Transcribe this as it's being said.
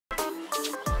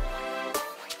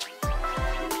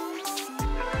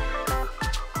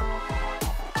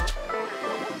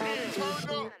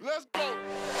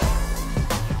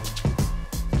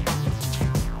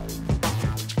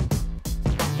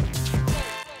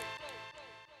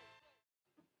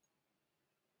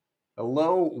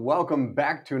Hello, welcome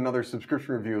back to another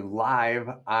subscription review live.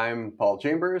 I'm Paul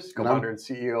Chambers, co-founder and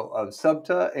CEO of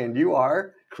SUBTA, and you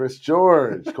are? Chris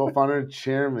George, co-founder and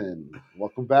chairman.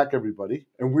 Welcome back, everybody.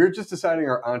 And we're just deciding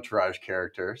our entourage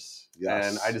characters. Yes.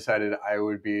 And I decided I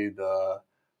would be the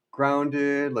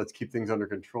grounded, let's keep things under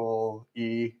control,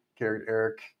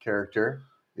 Eric character.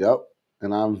 Yep.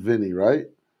 And I'm Vinny, right?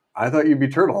 I thought you'd be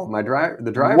Turtle,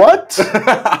 the driver. What?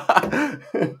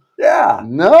 Yeah.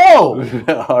 No.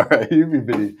 All right, you be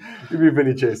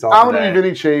Vinny Chase. I'm going to be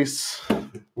Vinny Chase.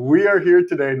 We are here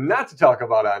today not to talk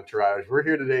about Entourage. We're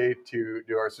here today to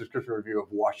do our subscription review of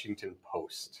Washington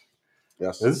Post.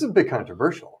 Yes. Now, this is a bit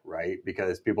controversial, right?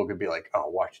 Because people could be like, "Oh,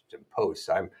 Washington Post.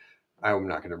 I'm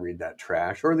not going to read that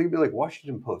trash," or they could be like,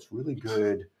 "Washington Post, really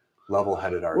good,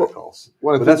 level-headed articles."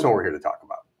 But that's what we're here to talk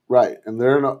about. Right, and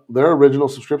they're an original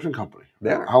subscription company.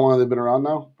 They are. How long have they been around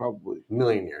now? Probably a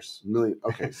million years.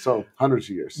 Okay, so hundreds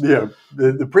of years. Yeah,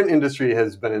 the print industry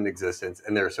has been in existence,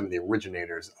 and they're some of the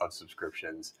originators of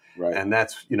subscriptions. Right, and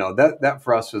that's that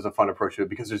for us was a fun approach to it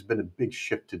because there's been a big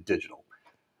shift to digital.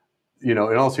 In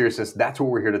all seriousness, that's what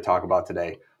we're here to talk about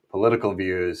today. Political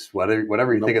views,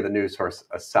 whatever you think of the news source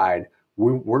aside,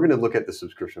 we're going to look at the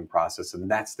subscription process,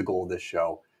 and that's the goal of this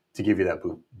show. To give you that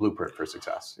blueprint for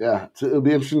success. Yeah, it'll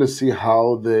be interesting to see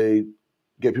how they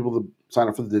get people to sign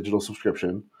up for the digital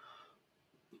subscription.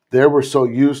 They were so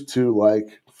used to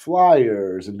like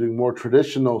flyers and doing more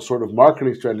traditional sort of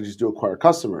marketing strategies to acquire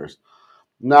customers.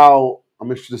 Now I'm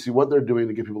interested to see what they're doing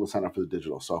to get people to sign up for the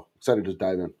digital. So excited to just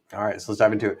dive in. All right, so let's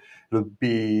dive into it. It'll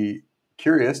be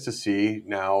curious to see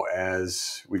now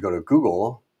as we go to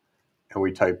Google and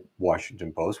we type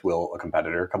Washington Post, will a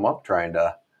competitor come up trying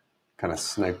to kind of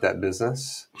snipe that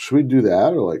business? Should we do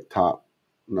that or like top?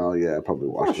 No, yeah, probably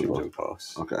Washington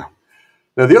Post. Okay.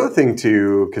 Now, the other thing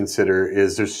to consider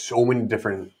is there's so many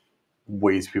different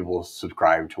ways people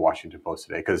subscribe to Washington Post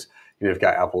today because you've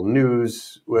got Apple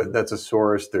News, that's a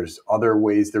source. There's other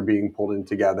ways they're being pulled in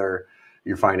together.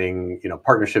 You're finding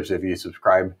partnerships if you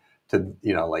subscribe to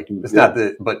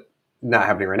not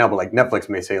happening right now, but like Netflix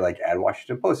may say like add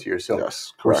Washington Post here. So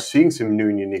yes, we're seeing some new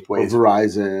and unique ways. Or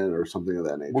Verizon or something of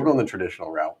that nature. We're going the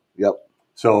traditional route. Yep.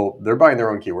 So they're buying their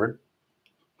own keyword.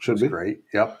 Should be. Great.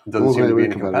 Yep. Doesn't seem to be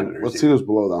any competitors. Let's see who's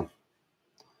below them.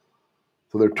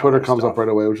 So their Twitter comes up right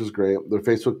away, which is great. Their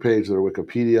Facebook page, their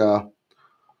Wikipedia.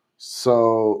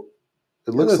 So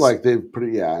it looks like they've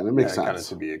and it makes sense. Kind of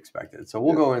to be expected. So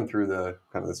we'll go in through the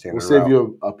kind of the standard. We'll save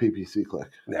you a PPC click.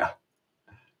 Yeah.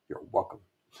 You're welcome.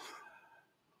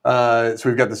 So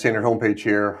we've got the standard homepage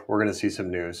here. We're going to see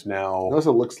some news now. Notice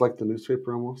it looks like the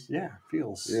newspaper almost. Yeah, it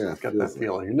feels. Yeah, it's got that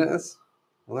feel. You notice?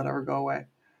 Will that ever go away?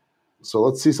 So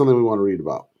let's see something we want to read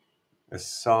about. I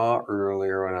saw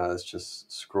earlier when I was just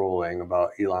scrolling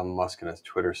about Elon Musk and his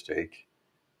Twitter stake.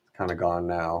 It's kind of gone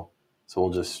now. So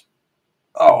we'll just.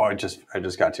 Oh, I just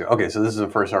got to. Okay, so this is the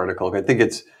first article. I think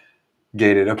it's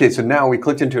gated. Okay, so now we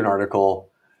clicked into an article.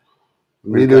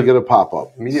 Immediately get a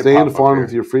pop-up. Stay informed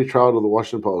with your free trial to the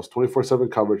Washington Post. 24/7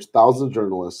 coverage, thousands of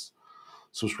journalists.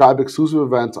 Subscribe exclusive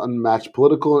events, unmatched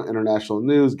political and international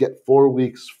news. Get 4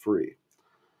 weeks free.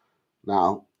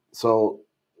 Now, so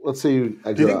let's say you...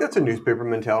 Do you think that's a newspaper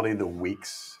mentality, the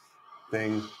weeks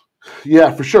thing? Yeah,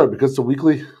 for sure, because it's a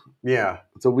weekly... Yeah.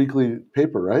 It's a weekly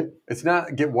paper, right? It's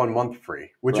not get 1 month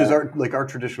free, which is our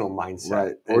traditional mindset.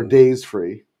 Right, or days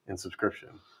free. And subscription.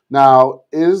 Now,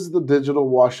 is the digital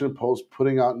Washington Post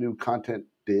putting out new content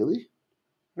daily?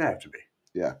 They have to be.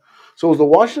 Yeah. So was the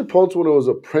Washington Post when it was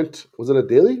a print, was it a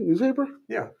daily newspaper?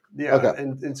 Yeah. Yeah. Okay.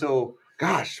 And so...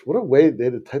 Gosh, what a way they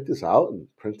had to type this out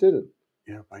and print it.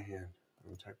 Yeah, by hand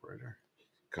on a typewriter.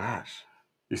 Gosh.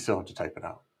 You still have to type it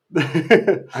out.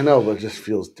 I know, but it just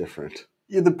feels different.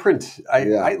 Yeah, the print.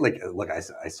 I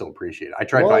still appreciate it. I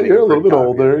tried finding. You're a little bit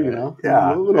older, Yeah,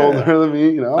 a little bit older than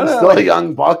me. I'm still a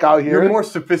young buck out here. You're more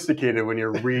sophisticated when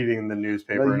you're reading the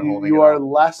newspaper and holding it. You are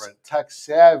less tech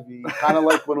savvy, kind of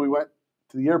like when we went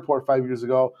to the airport 5 years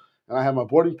ago, and I had my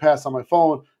boarding pass on my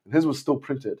phone, and his was still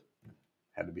printed.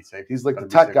 Had to be safe. He's like the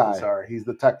tech guy. Sorry, he's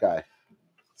the tech guy.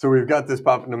 So we've got this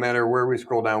pop. No matter where we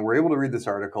scroll down, we're able to read this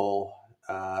article,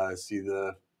 see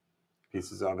the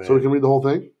pieces of it. So we can read the whole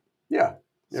thing. Yeah.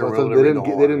 So they didn't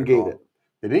gate it.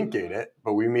 They didn't gate it,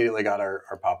 but we immediately got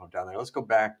our pop-up down there. Let's go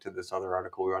back to this other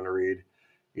article we want to read.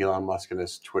 Elon Musk and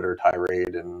his Twitter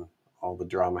tirade and all the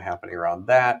drama happening around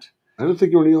that. I didn't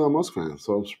think you were an Elon Musk fan,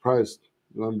 so I'm surprised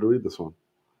you wanted to read this one.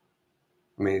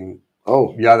 I mean,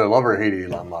 you either love or hate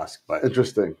Elon Musk. But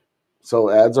interesting. So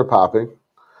ads are popping.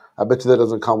 I bet you that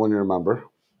doesn't come when you're a member.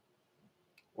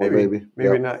 Or maybe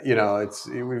not.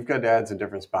 We've got ads in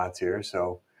different spots here,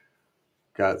 so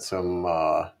got some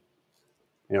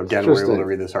Again, we're able to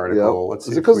read this article. Let's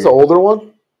see. Is it because it's an older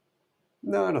one?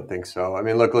 No, I don't think so. I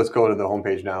mean, look, let's go to the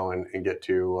homepage now and get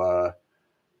to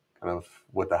kind of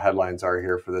what the headlines are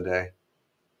here for the day.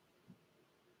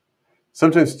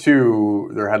 Sometimes,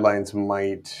 too, their headlines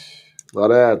might... A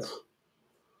lot of ads.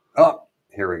 Oh,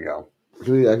 here we go.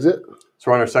 Can we exit? So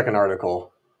we're on our second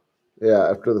article. Yeah,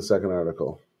 after the second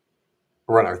article.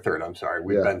 We're on our third, I'm sorry.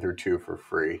 We've been through 2 for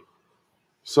free.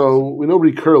 So we know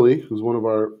Bree Curley, who's one of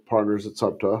our partners at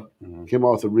SUBTA, came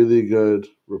out with a really good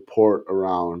report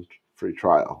around free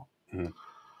trial.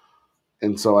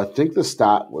 And so I think the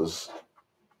stat was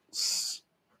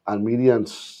on media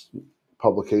and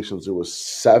publications, it was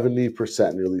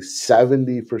 70%, nearly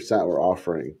 70% were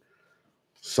offering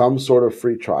some sort of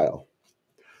free trial.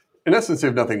 In essence, they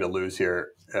have nothing to lose here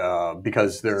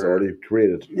because it's already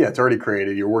created. Yeah, it's already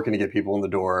created. You're working to get people in the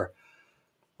door.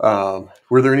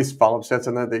 Were there any follow-up stats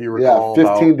on that you recall?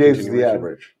 Yeah, 15 days is the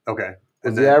average. Okay.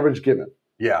 Was the average given.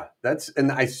 Yeah,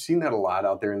 and I've seen that a lot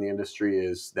out there in the industry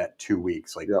is that 2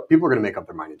 weeks. Like people are going to make up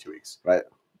their mind in 2 weeks. Right.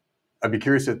 I'd be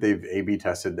curious if they've A/B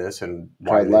tested this and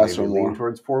why they maybe lean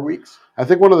towards 4 weeks. I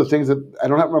think one of the things that I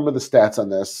don't remember the stats on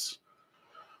this,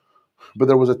 but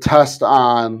there was a test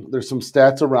on. There's some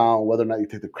stats around whether or not you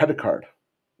take the credit card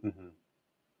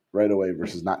right away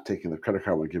versus not taking the credit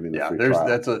card when giving the free trial.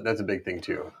 That's a big thing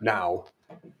too. Now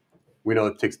we know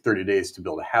it takes 30 days to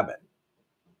build a habit.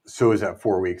 So is that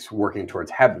 4 weeks working towards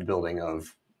habit building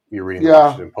of you're reading the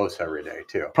Washington Post every day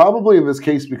too? Probably in this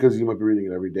case because you might be reading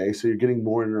it every day, so you're getting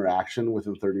more interaction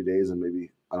within 30 days and maybe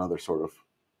another sort of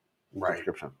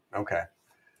subscription. Okay.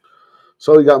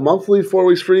 So you got monthly 4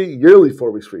 weeks free, yearly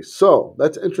 4 weeks free. So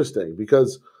that's interesting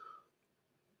because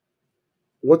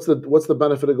what's the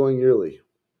benefit of going yearly?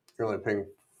 You're only paying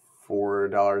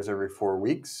 $4 every 4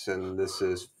 weeks, and this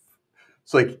is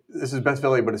best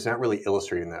value, but it's not really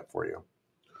illustrating that for you.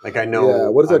 Like I know. Yeah.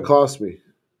 What does that cost me?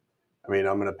 I mean,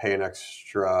 I'm going to pay an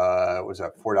extra. What was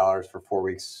that $4 for 4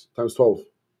 weeks times 12,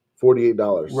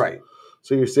 $48. Right.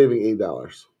 So you're saving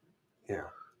 $8. Yeah.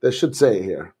 That should say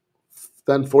here.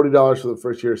 Then $40 for the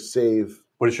first year save.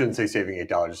 But it shouldn't say saving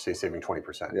 $8. Just say saving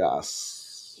 20%.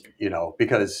 Yes.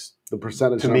 Because the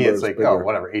percentage to me it's like bigger.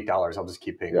 Whatever, $8. I'll just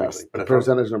keep paying weekly. But the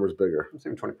percentage number is bigger. I'm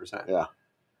saving 20%. Yeah.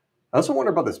 I also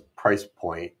wonder about this price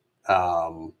point.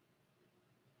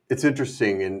 It's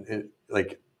interesting and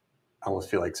like I almost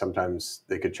feel like sometimes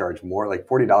they could charge more. Like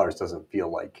 $40 doesn't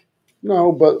feel like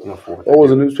no, but what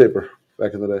was a newspaper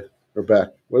back in the day? Or back?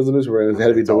 What is the newspaper? It had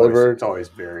to be delivered. It's always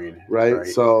varied. Right?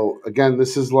 So again,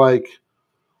 this is like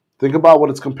think about what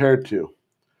it's compared to.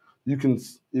 You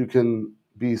can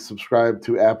be subscribed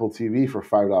to Apple TV for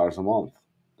 $5 a month,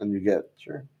 and you get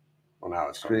well now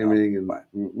it's streaming and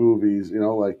movies.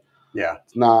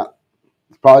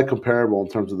 It's probably comparable in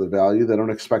terms of the value. They don't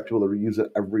expect people to reuse it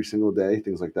every single day,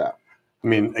 things like that. I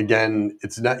mean, again,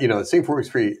 it's not it's saying 4 weeks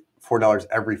free, $4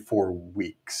 every 4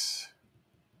 weeks.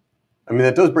 I mean,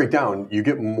 that does break down. You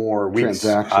get more weeks.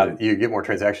 You get more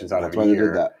transactions out of a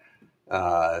year. That's why they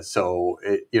did that. So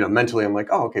mentally, I'm like,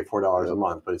 oh, okay, $4 a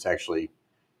month, but it's actually,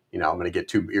 I'm going to get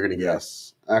 2. You're going to get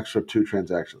extra 2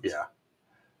 transactions. Yeah,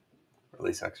 or at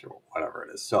least extra, whatever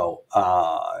it is. So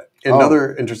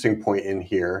another interesting point in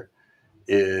here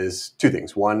is 2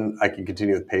 things. One, I can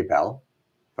continue with PayPal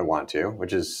if I want to,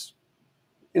 which is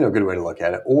a good way to look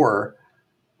at it, or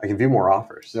I can view more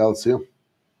offers. Yeah, let's see them.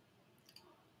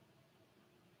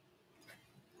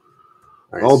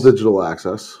 Nice. All digital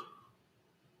access.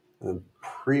 And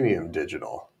premium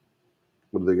digital.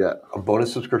 What do they get? A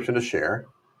bonus subscription to share.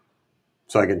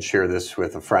 So I can share this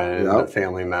with a friend, a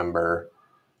family member.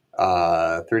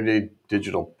 30-day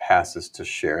digital passes to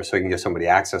share. So I can give somebody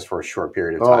access for a short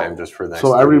period of time just for the next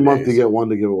 30 every month days. you get one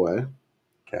to give away.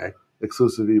 Okay.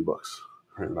 Exclusive ebooks.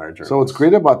 So what's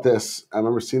great about this, I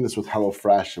remember seeing this with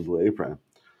HelloFresh and Blue Apron,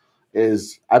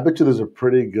 is I bet you there's a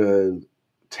pretty good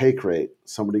take rate.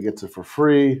 Somebody gets it for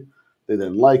free. They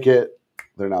didn't like it.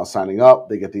 They're now signing up.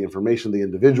 They get the information, the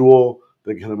individual.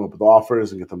 They can hit them up with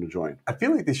offers and get them to join. I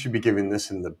feel like they should be giving this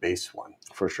in the base one.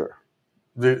 For sure.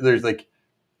 There's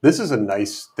this is a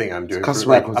nice thing I'm doing.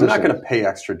 Customer acquisition. I'm not going to pay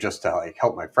extra just to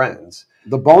help my friends.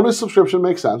 The bonus subscription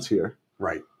makes sense here.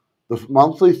 Right. The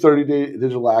monthly 30-day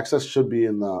digital access should be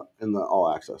in the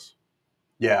all access.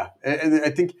 Yeah. And I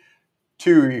think,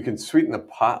 too, you can sweeten the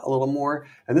pot a little more.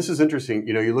 And this is interesting.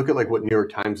 You look at what New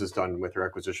York Times has done with their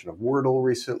acquisition of Wordle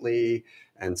recently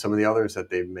and some of the others that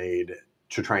they've made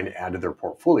to try and add to their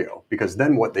portfolio. Because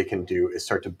then what they can do is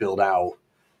start to build out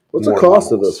What's the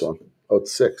cost of this one? Oh,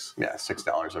 it's $6. Yeah,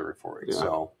 $6 every 4 weeks. Yeah.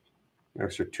 So an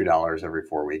extra $2 every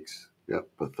 4 weeks. Yep,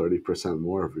 but 30%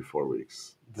 more every 4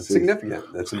 weeks. That's significant.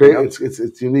 That's great.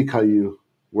 It's unique how you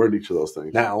We're in each of those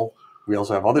things. Now, we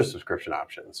also have other subscription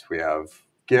options. We have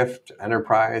gift,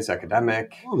 enterprise,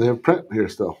 academic. Oh, they have print here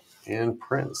still. And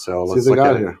print. So See let's if they look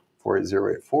got at it here.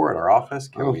 48084 in our office.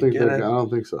 I don't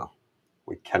think so.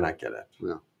 We cannot get it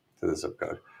Yeah. to the zip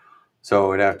code.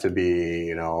 So it'd have to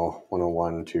be,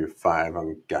 10125,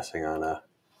 I'm guessing on a...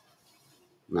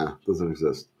 Nah, doesn't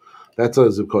exist. That's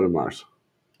a zip code in Mars.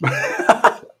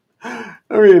 I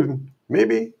mean,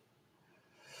 maybe.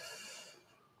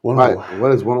 Right.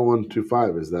 What is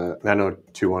 10125? Is that? I know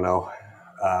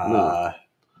 210. No.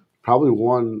 Probably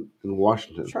one in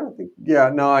Washington. I was trying to think. Yeah,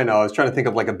 no, I know. I was trying to think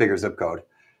of like a bigger zip code.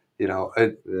 Yeah.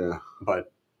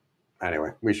 But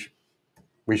anyway, we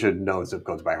should know zip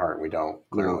codes by heart, and we don't,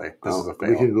 clearly. This is a fail.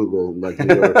 We can Google like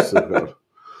New York zip code.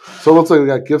 So it looks like we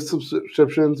got gift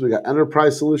subscriptions, we got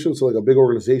enterprise solutions, so like a big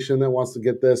organization that wants to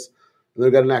get this, and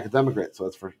they've got an academic rate, so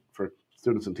that's for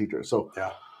students and teachers. So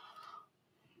yeah,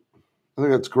 I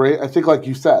think that's great. I think, like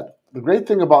you said, the great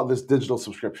thing about this digital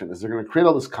subscription is they're going to create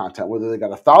all this content, whether they got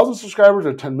 1,000 subscribers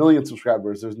or 10 million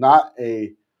subscribers. There's not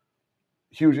a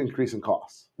huge increase in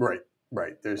costs. Right.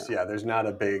 There's not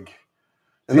a big.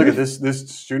 And look at this. This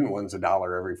student one's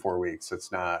 $1 every 4 weeks.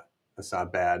 That's not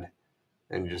bad.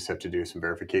 And you just have to do some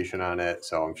verification on it.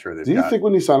 So I'm sure they've Do you think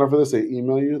when you sign up for this, they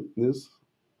email you this?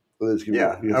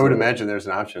 Yeah, I would imagine there's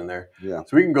an option there. Yeah.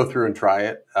 So we can go through and try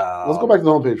it. Let's go back to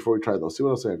the homepage before we try those. See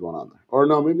what else they have going on there. Or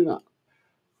no, maybe not.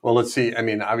 Well, let's see. I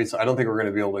mean, obviously, I don't think we're going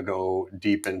to be able to go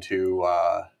deep into,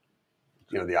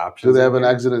 the options. Do they have an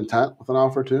exit intent with an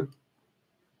offer too?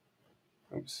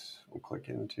 Oops. We'll click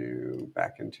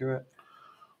back into it.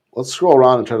 Let's scroll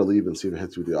around and try to leave and see if it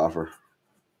hits you with the offer.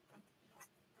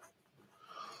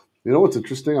 You know what's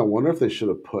interesting? I wonder if they should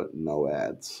have put no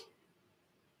ads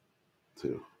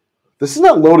too. This is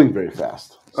not loading very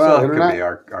fast. Well, it could be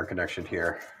our connection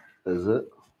here. Is it?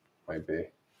 Might be.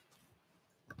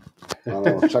 I don't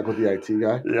know. Check with the IT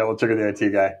guy. Yeah, we'll check with the IT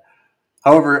guy.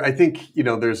 However, I think,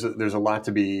 there's a lot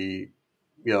to be,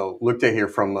 looked at here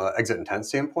from an exit intent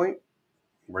standpoint.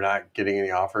 We're not getting any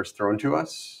offers thrown to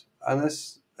us on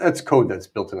this. That's code that's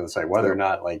built into the site, whether or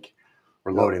not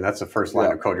we're loading. That's the first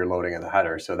line of code you're loading in the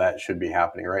header. So that should be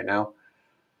happening right now.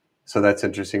 So that's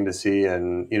interesting to see.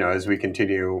 And, as we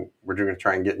continue, we're going to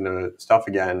try and get into stuff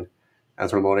again.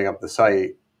 As we're loading up the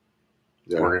site,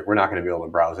 we're not going to be able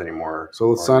to browse anymore. So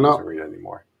let's sign up. Read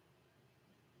anymore.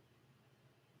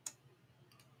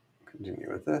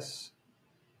 Continue with this.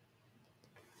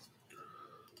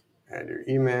 Add your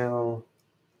email.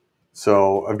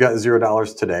 So I've got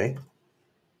 $0 today.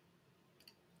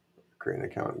 Create an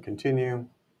account and continue.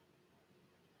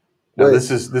 Now this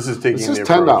is taking. This is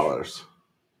 $10.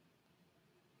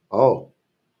 Oh.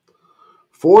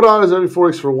 $4 every 4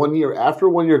 weeks for 1 year. After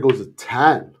 1 year, it goes to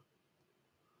 10.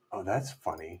 Oh, that's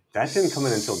funny. That didn't come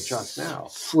in until just now.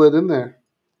 Slid in there.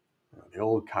 The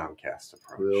old Comcast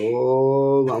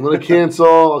approach. I'm going to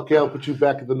cancel. Okay, I'll put you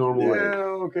back at the normal rate. Yeah,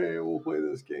 okay, we'll play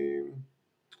this game.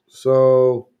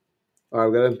 So, all right,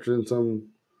 we got to enter in some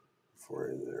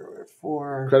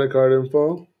 404 credit card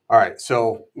info. All right,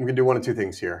 so we can do one of two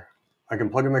things here. I can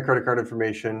plug in my credit card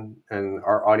information, and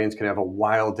our audience can have a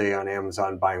wild day on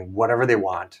Amazon buying whatever they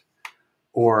want,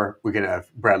 or we can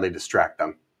have Bradley distract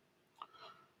them.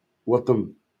 Let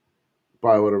them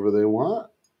buy whatever they want?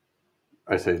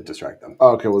 I say distract them.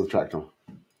 Oh, okay, we'll distract them.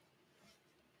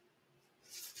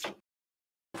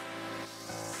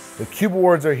 The CUBE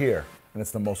Awards are here, and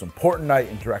it's the most important night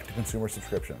in direct-to-consumer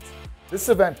subscriptions. This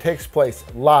event takes place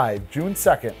live June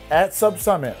 2nd at Sub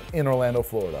Summit in Orlando,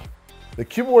 Florida. The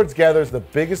CUBE Awards gathers the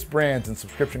biggest brands in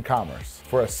subscription commerce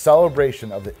for a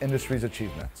celebration of the industry's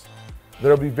achievements.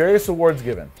 There will be various awards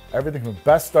given, everything from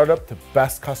best startup to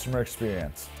best customer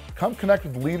experience. Come connect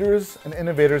with leaders and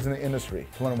innovators in the industry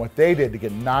to learn what they did to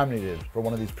get nominated for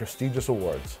one of these prestigious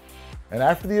awards. And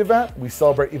after the event, we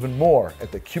celebrate even more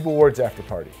at the CUBE Awards After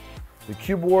Party. The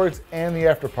CUBE Awards and the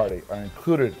After Party are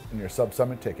included in your Sub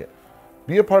Summit ticket.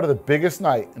 Be a part of the biggest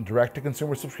night in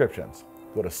direct-to-consumer subscriptions.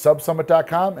 Go to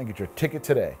subsummit.com and get your ticket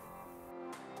today.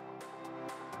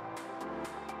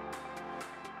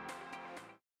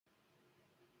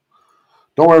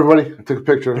 Don't worry, everybody. I took a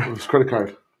picture of his credit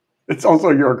card. It's also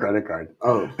your credit card.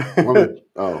 Oh.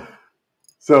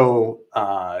 So,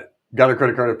 got our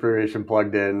credit card information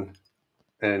plugged in,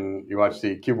 and you watch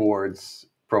the CUBE Awards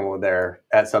promo there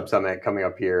at Sub Summit coming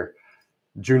up here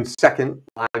June 2nd.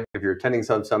 Live. If you're attending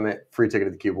Sub Summit, free ticket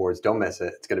to the CUBE Awards. Don't miss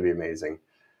it. It's going to be amazing.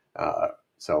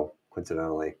 So,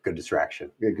 coincidentally, good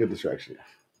distraction. Yeah, good distraction.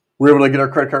 We were able to get our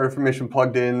credit card information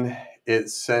plugged in. It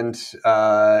sent, it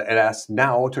asked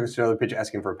now, took us to another page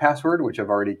asking for a password, which I've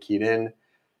already keyed in.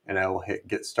 And I will hit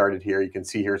get started here. You can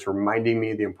see here it's reminding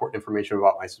me the important information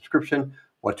about my subscription.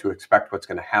 what to expect, what's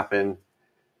going to happen,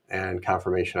 and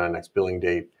confirmation on next billing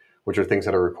date, which are things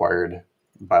that are required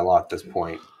by law at this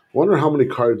point. I wonder how many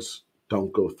cards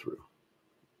don't go through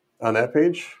on that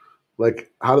page.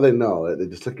 Like, how do they know? They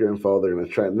just took your info. They're going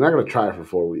to try. They're not going to try it for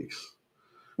 4 weeks.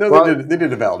 No, But, they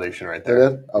did a validation right there.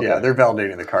 They did? Okay. Yeah, they're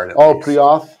validating the card.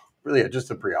 Pre-auth? Really, yeah, just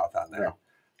a pre-auth on there. Yeah.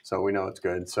 So we know it's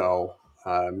good. So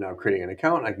I'm now creating an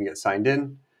account. I can get signed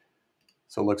in.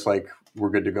 So it looks like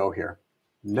we're good to go here.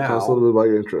 Now, tell us a little bit about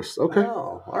your interests. Okay.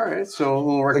 Oh, all right. So a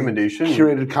little recommendation. Like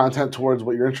curated content towards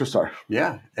what your interests are.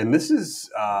 Yeah. And this is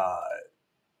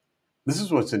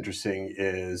what's interesting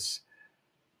is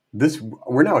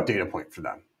we're now a data point for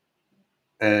them.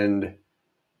 And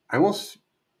I almost,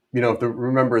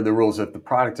 remember the rules, if the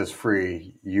product is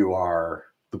free, you are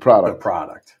the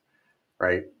product,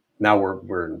 right? Now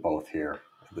we're in both here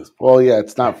at this point. Well, yeah,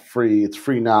 it's not free. It's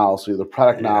free now. So you're the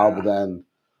product now, but then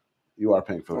you are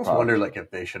paying for the product. I wonder if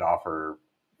they should offer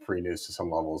free news to some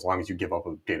level, as long as you give up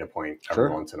a data point every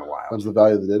once in a while. What's the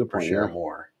value of the data point? Share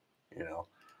more,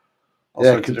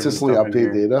 Also, consistently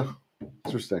update data.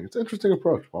 Interesting. It's an interesting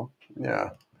approach, Paul.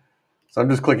 Yeah. So I'm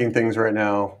just clicking things right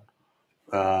now.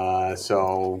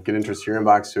 So get interest in your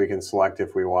inbox so we can select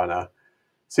if we want to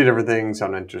see different things.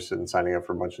 I'm interested in signing up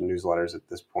for a bunch of newsletters at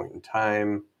this point in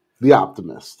time. The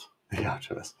Optimist.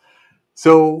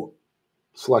 So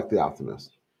select the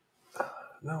Optimist.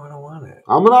 No, I don't want it.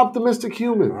 I'm an optimistic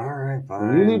human. All right,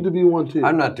 fine. You need to be one too.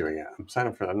 I'm not doing it. I'm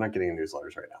not getting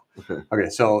newsletters right now. Okay.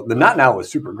 So the not now was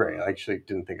super great. I actually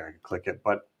didn't think I could click it,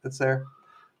 but it's there.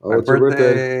 Oh, My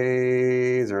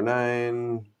birthdays are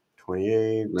 9/28,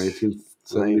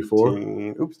 1974.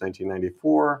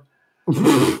 1994.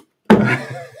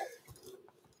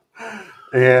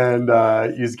 And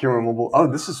use the camera mobile. Oh,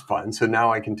 this is fun. So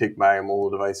now I can take my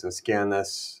mobile device and scan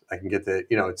this. I can get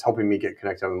it's helping me get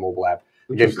connected on the mobile app.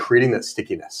 Again, creating that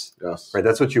stickiness. Yes. Right.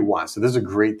 That's what you want. So this is a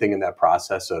great thing in that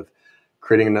process of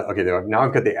creating. Now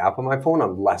I've got the app on my phone.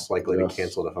 I'm less likely to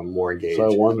cancel it if I'm more engaged. So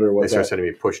I wonder what they start sending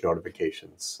me push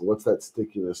notifications. What's that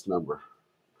stickiness number?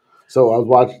 So I was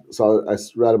watching. So I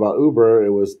read about Uber.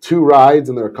 It was 2 rides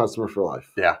and they're a customer for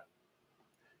life. Yeah.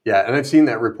 Yeah, and I've seen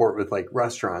that report with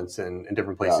restaurants and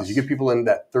different places. Yes. You get people in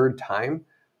that third time,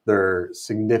 they're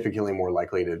significantly more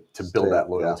likely to build that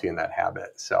loyalty and that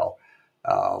habit. So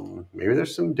maybe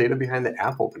there's some data behind the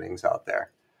app openings out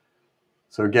there.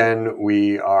 So again,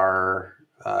 we are,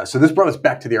 so this brought us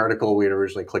back to the article we had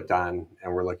originally clicked on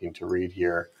and we're looking to read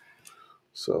here.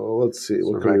 So let's see,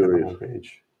 what can we read? On the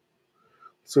homepage.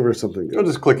 Let's look for something good. I'll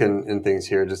just click in things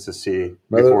here just to see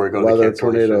before we go to the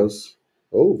cancellation. Tornadoes.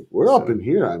 Oh, we're up in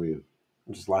here. I mean,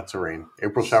 just lots of rain.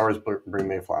 April showers bring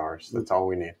May flowers. That's all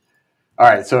we need. All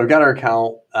right, so we've got our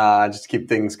account. Just to keep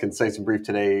things concise and brief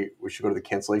today, we should go to the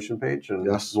cancellation page and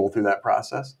roll through that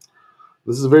process.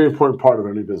 This is a very important part of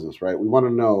any business, right? We want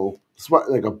to know, this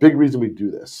is a big reason we do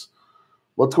this.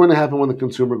 What's going to happen when the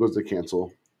consumer goes to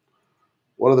cancel?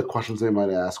 What are the questions they might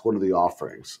ask? What are the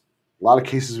offerings? A lot of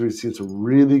cases we've seen some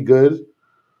really good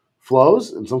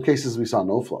flows. In some cases, we saw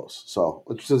no flows. So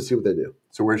let's just see what they do.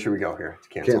 So where should we go here to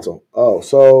cancel? Oh,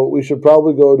 so we should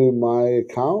probably go to my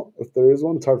account. If there is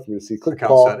one, it's hard for me to see. Click account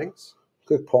Paul. Settings.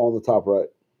 Click Paul on the top right.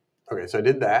 Okay, so I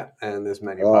did that, and this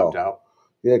menu popped out.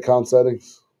 Yeah, account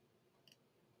settings.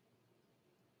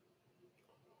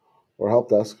 Or help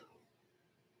desk.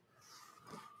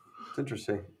 It's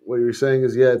interesting. What you're saying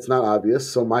is, it's not obvious.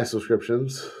 So my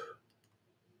subscriptions.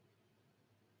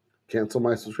 Cancel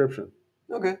my subscription.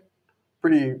 Okay.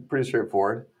 Pretty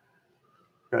straightforward.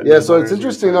 So it's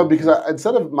interesting though, because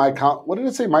instead of my account, what did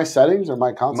it say? My settings or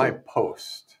my account? My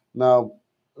post. No,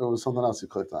 it was something else you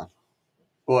clicked on.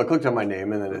 Well, I clicked on my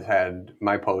name and then it had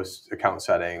my post, account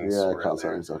settings. Yeah, account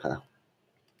settings. Okay.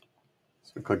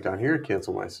 So click down here,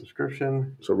 cancel my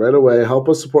subscription. So right away, help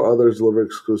us support others, deliver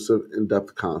exclusive,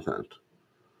 in-depth content.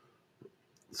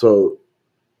 So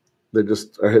they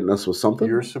just are hitting us with something?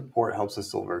 Your support helps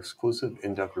us deliver exclusive,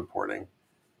 in-depth reporting.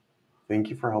 Thank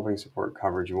you for helping support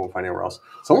coverage you won't find anywhere else.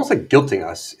 It's almost like guilting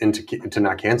us into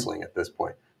not canceling at this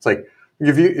point. It's like,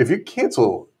 if you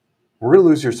cancel, we're going to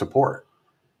lose your support.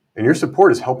 And your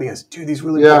support is helping us do these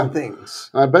really fun things.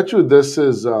 I bet you this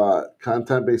is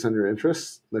content based on your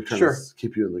interests. They're trying to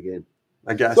keep you in the game.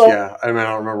 I guess, yeah. I mean, I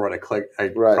don't remember what I clicked. I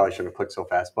probably shouldn't have clicked so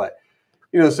fast. But,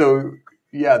 because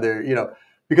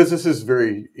this is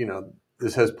very,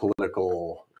 this has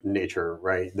political nature,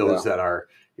 right? Those that are,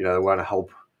 they want to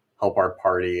help our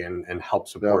party and help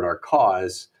support our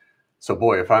cause. So,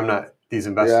 boy, if I'm not, these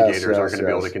investigators aren't going to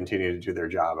be able to continue to do their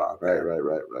job out there.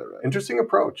 Right. Interesting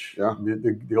approach. Yeah.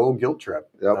 The old guilt trip.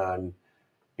 Yep. On,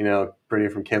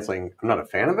 preventing from canceling. I'm not a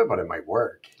fan of it, but it might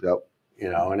work. Yep.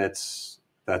 And it's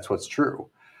That's what's true.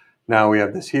 Now we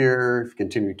have this here. If you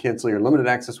continue to cancel, your limited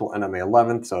access will end on May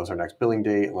 11th. So it's our next billing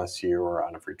date, unless you're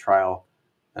on a free trial,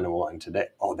 and it will end today.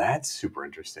 Oh, that's super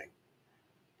interesting.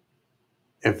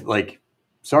 If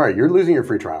sorry, you're losing your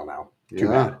free trial now. Too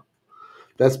bad.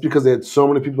 That's because they had so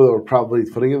many people that were probably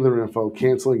putting in their info,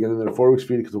 canceling, getting their 4 weeks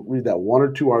free because they'll read that 1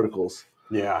 or 2 articles.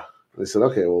 Yeah. They said,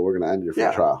 okay, well, we're going to end your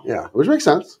free trial. Yeah. Which makes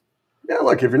sense. Yeah,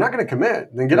 look, if you're not going to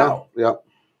commit, then get out. Yeah.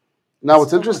 Now,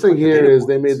 what's interesting here is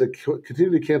they made the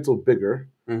continue to cancel bigger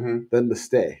than the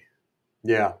stay.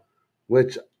 Yeah.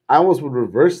 Which I almost would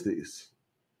reverse these.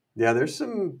 Yeah, there's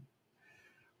some...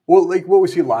 Well, like what we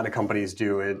see a lot of companies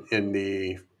do in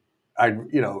the...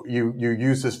 you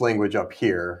use this language up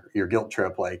here, your guilt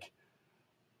trip, like,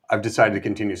 I've decided to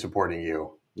continue supporting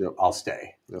you. Yep. I'll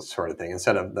stay, sort of thing,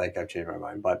 instead of like, I've changed my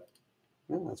mind. But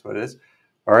that's what it is.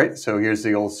 All right, so here's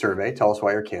the old survey. Tell us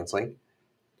why you're canceling.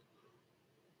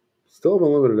 Still have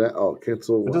unlimited.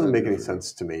 Cancel. It doesn't make any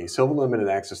sense to me. Still have limited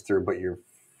access through, but your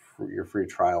free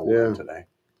trial will end today.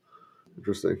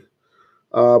 Interesting.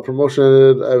 Promotion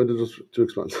ended. I would just too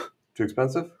expensive. Too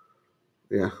expensive?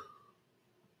 Yeah.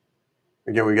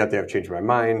 Again, we got the I've changed my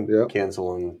mind. Yep.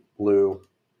 Cancel in blue.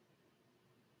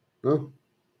 No.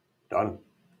 Done.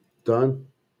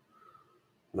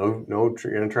 No,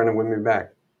 you're trying to win me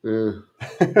back. Yeah.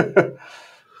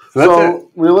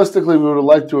 So realistically, we would have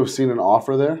liked to have seen an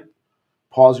offer there.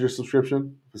 Pause your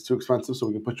subscription if it's too expensive, so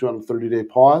we can put you on a 30-day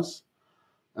pause,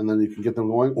 and then you can get them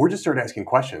going. Or just start asking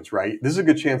questions, right? This is a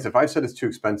good chance. If I said it's too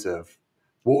expensive,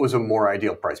 what was a more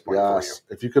ideal price point for you?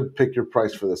 If you could pick your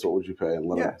price for this, what would you pay? And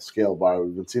let it scale by.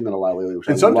 We've been seeing that a lot lately.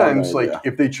 And sometimes,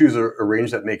 if they choose a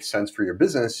range that makes sense for your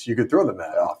business, you could throw them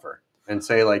that offer and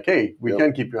say, like, hey, we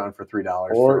can keep you on for $3.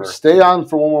 Or stay on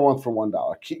for 1 more month for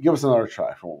 $1. Give us another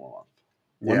try for 1 more month.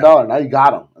 $1, now you got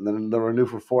them, and then they'll renew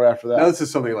for $4 after that. Now this is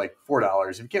something like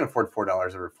 $4. If you can't afford $4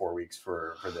 over 4 weeks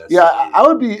for this,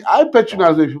 I bet you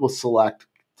not as many people select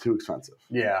too expensive.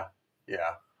 Yeah. It'd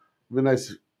be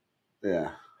nice. Yeah.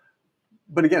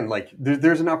 But again, like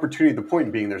there's an opportunity. The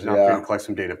point being, there's an opportunity to collect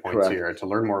some data points here to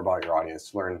learn more about your audience.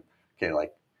 To learn,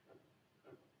 like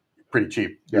pretty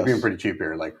cheap. You're being pretty cheap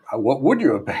here. Like, what would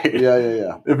you have paid?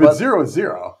 Yeah. If it's 0, it's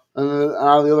 0. And then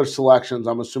out of the other selections,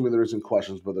 I'm assuming there isn't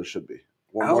questions, but there should be.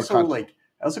 I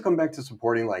also come back to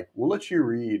supporting, like, we'll let you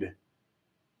read.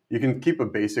 You can keep a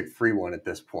basic free one at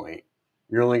this point.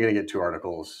 You're only going to get 2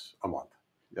 articles a month.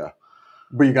 Yeah.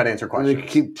 But you got to answer questions. And you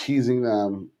keep teasing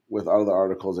them with other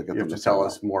articles that get them to tell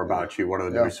us more about you. What are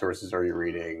the resources are you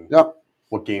reading? Yep.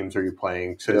 What games are you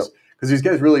playing? Because these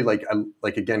guys really, like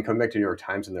again, coming back to New York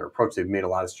Times and their approach, they've made a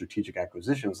lot of strategic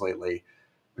acquisitions lately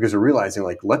because they're realizing,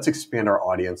 like, let's expand our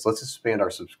audience. Let's expand our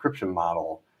subscription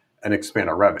model and expand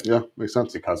our revenue. Yeah, makes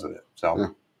sense. Because of it.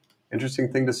 So,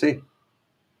 interesting thing to see.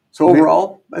 So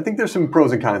overall, I think there's some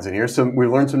pros and cons in here. We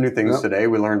learned some new things today.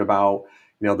 We learned about,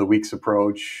 the week's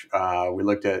approach. We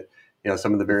looked at,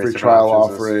 some of the various free trial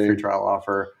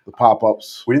offer, the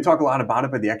pop-ups. We didn't talk a lot about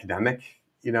it, but the academic,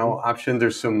 option.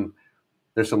 There's some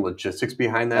logistics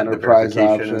behind that, enterprise the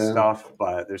verification option and stuff.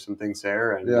 But there's some things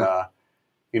there,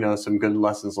 and some good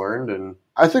lessons learned. And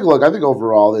I think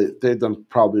overall they've done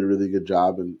probably a really good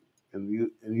job in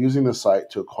using the site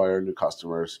to acquire new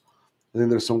customers. I think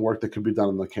there's some work that could be done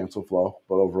in the cancel flow,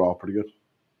 but overall pretty good.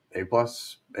 A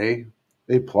plus, A.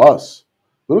 A plus.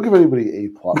 We don't give anybody A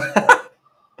plus.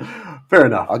 Fair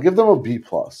enough. I'll give them a B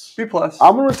plus. B plus.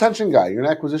 I'm a retention guy. You're an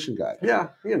acquisition guy. Yeah,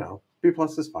 B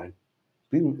plus is fine.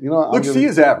 B, look, C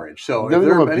is average. So I'm giving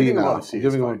them a B now. I'm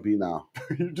giving them a B now.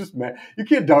 You're just mad. You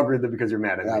can't downgrade them because you're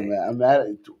mad at me. I'm mad at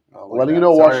letting you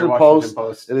know, Washington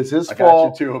Post. It is his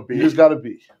fault. You, to a B. You just got a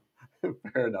B.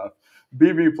 Fair enough.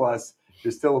 B plus.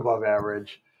 You're still above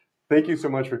average. Thank you so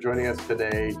much for joining us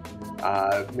today.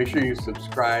 Make sure you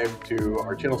subscribe to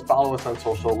our channels. Follow us on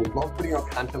social. We love putting out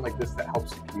content like this that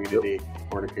helps the community.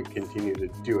 We're going to continue to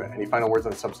do it. Any final words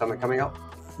on Sub Summit coming up?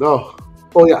 No.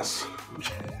 Oh, yes.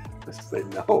 Let's say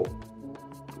no.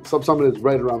 Sub Summit is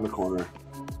right around the corner.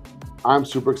 I'm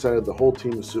super excited. The whole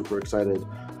team is super excited.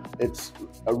 It's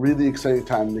a really exciting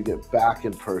time to get back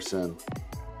in person.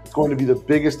 It's going to be the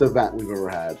biggest event we've ever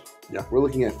had. Yeah. We're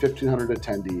looking at 1,500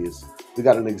 attendees. We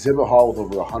got an exhibit hall with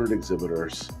over 100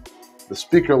 exhibitors. The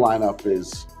speaker lineup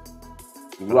is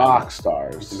rock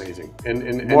stars. It's amazing.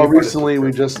 And more recently,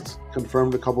 we just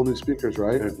confirmed a couple new speakers,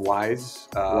 right? Wise.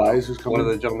 Wise, who's coming. One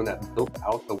of the gentlemen that built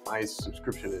out the Wise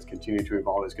subscription is continuing to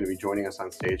evolve. Is going to be joining us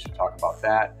on stage to talk about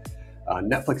that.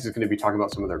 Netflix is going to be talking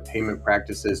about some of their payment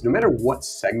practices. No matter what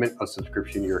segment of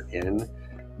subscription you're in,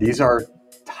 these are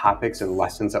topics and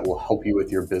lessons that will help you with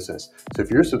your business. So if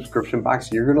you're a subscription box,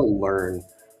 you're going to learn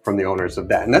from the owners of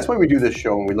that. And that's why we do this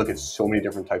show and we look at so many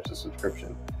different types of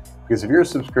subscription. Because if you're a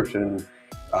subscription,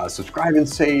 subscribe and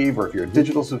save, or if you're a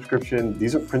digital subscription,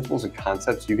 these are principles and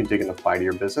concepts you can take and apply to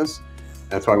your business. And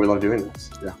that's why we love doing this.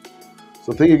 Yeah.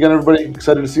 So thank you again, everybody.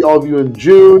 Excited to see all of you in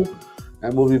June.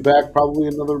 And we'll be back probably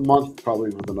another month, probably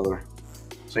with another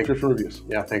subscription reviews.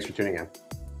 Yeah, thanks for tuning in.